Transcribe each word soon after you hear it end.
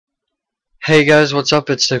Hey guys, what's up?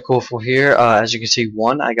 It's Takoyful here. As you can see,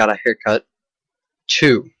 one, I got a haircut.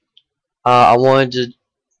 Two, I wanted to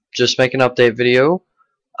just make an update video.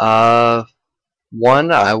 Uh,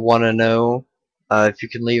 One, I want to know if you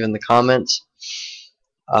can leave in the comments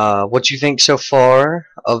what you think so far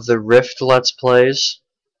of the Rift Let's Plays.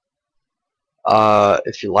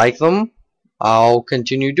 If you like them, I'll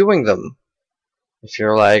continue doing them. If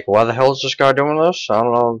you're like, why the hell is this guy doing this? I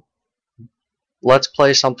don't know. Let's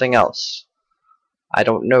play something else. I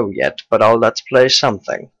don't know yet, but let's play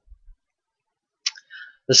something.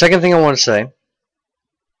 The second thing I want to say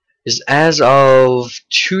is as of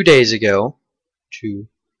 2 days ago, to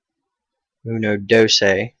uno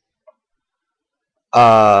doce,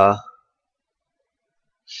 I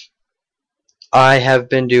have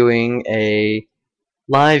been doing a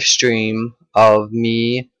live stream of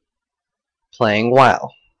me playing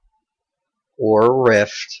WoW, or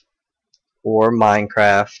Rift, or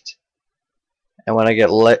Minecraft, and when I get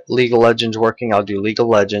League of Legends working, I'll do League of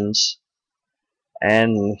Legends,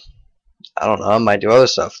 and I don't know, I might do other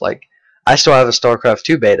stuff. Like, I still have a StarCraft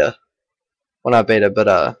 2 beta. Well, not beta,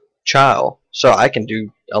 but trial. So I can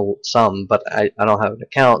do some, but I don't have an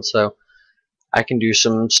account, so I can do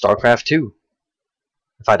some StarCraft 2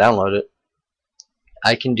 if I download it.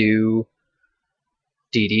 I can do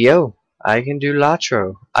DDO. I can do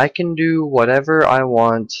Latro. I can do whatever I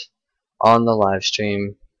want on the live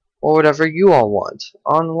stream, or whatever you all want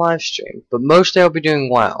on the live stream. But mostly I'll be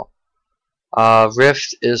doing WoW.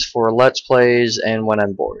 Rift is for Let's Plays and when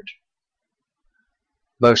I'm bored.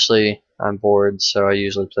 Mostly I'm bored, so I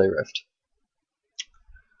usually play Rift.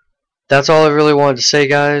 That's all I really wanted to say,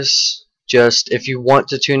 guys. Just, if you want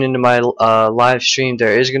to tune into my live stream,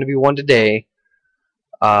 there is going to be one today.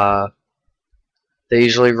 They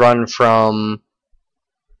usually run from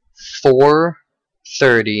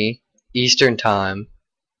 4:30 Eastern Time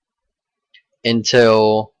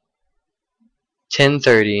until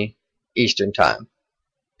 10:30 Eastern Time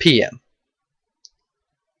PM.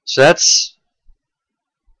 So that's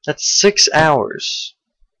 6 hours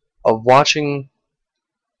of watching.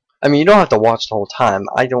 I mean, you don't have to watch the whole time.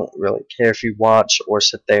 I don't really care if you watch or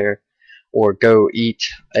sit there or go eat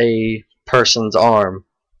a person's arm.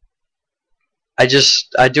 I do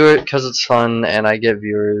it because it's fun and I get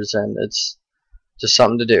viewers and it's just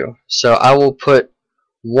something to do. So I will put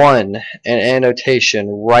an annotation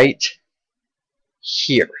right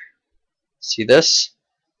here. See this?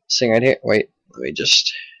 This thing right here? Wait, let me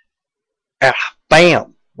just...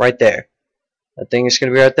 bam! Right there. That thing is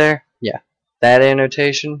going to be right there? Yeah. That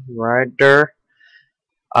annotation right there.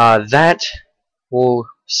 That will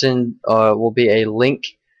be a link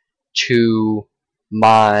to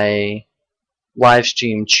my live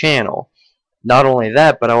stream channel. Not only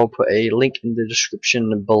that, but I will put a link in the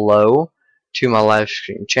description below to my live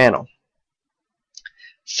stream channel.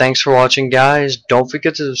 Thanks for watching, guys. Don't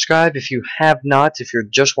forget to subscribe if you have not. If you're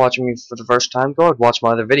just watching me for the first time, go ahead and watch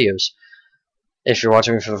my other videos if you're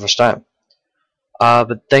watching me for the first time.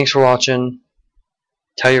 But thanks for watching.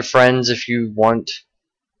 Tell your friends if you want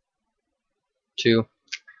to.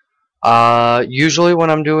 Usually when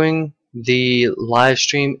I'm doing the live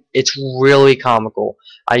stream, it's really comical.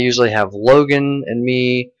 I usually have Logan and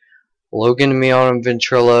me on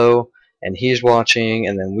Ventrilo, and he's watching,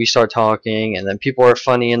 and then we start talking, and then people are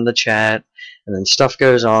funny in the chat, and then stuff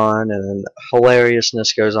goes on, and then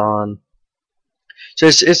hilariousness goes on. So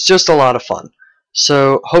it's just a lot of fun.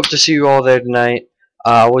 So hope to see you all there tonight.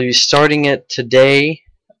 We'll be starting it today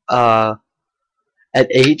at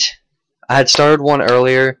 8. I had started one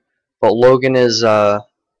earlier, but Logan is at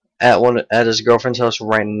his girlfriend's house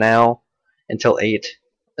right now until 8,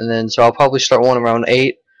 and then so I'll probably start one around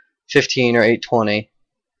 8:15 or 8:20,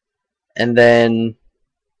 and then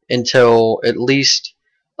until at least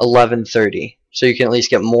 11:30, so you can at least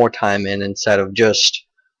get more time in instead of just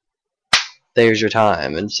there's your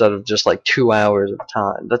time, instead of just like 2 hours of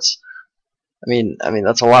time. I mean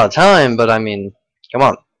that's a lot of time, but I mean, come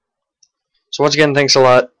on. So once again, thanks a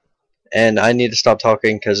lot, and I need to stop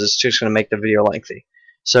talking because it's just going to make the video lengthy.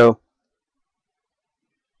 So,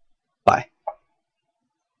 bye.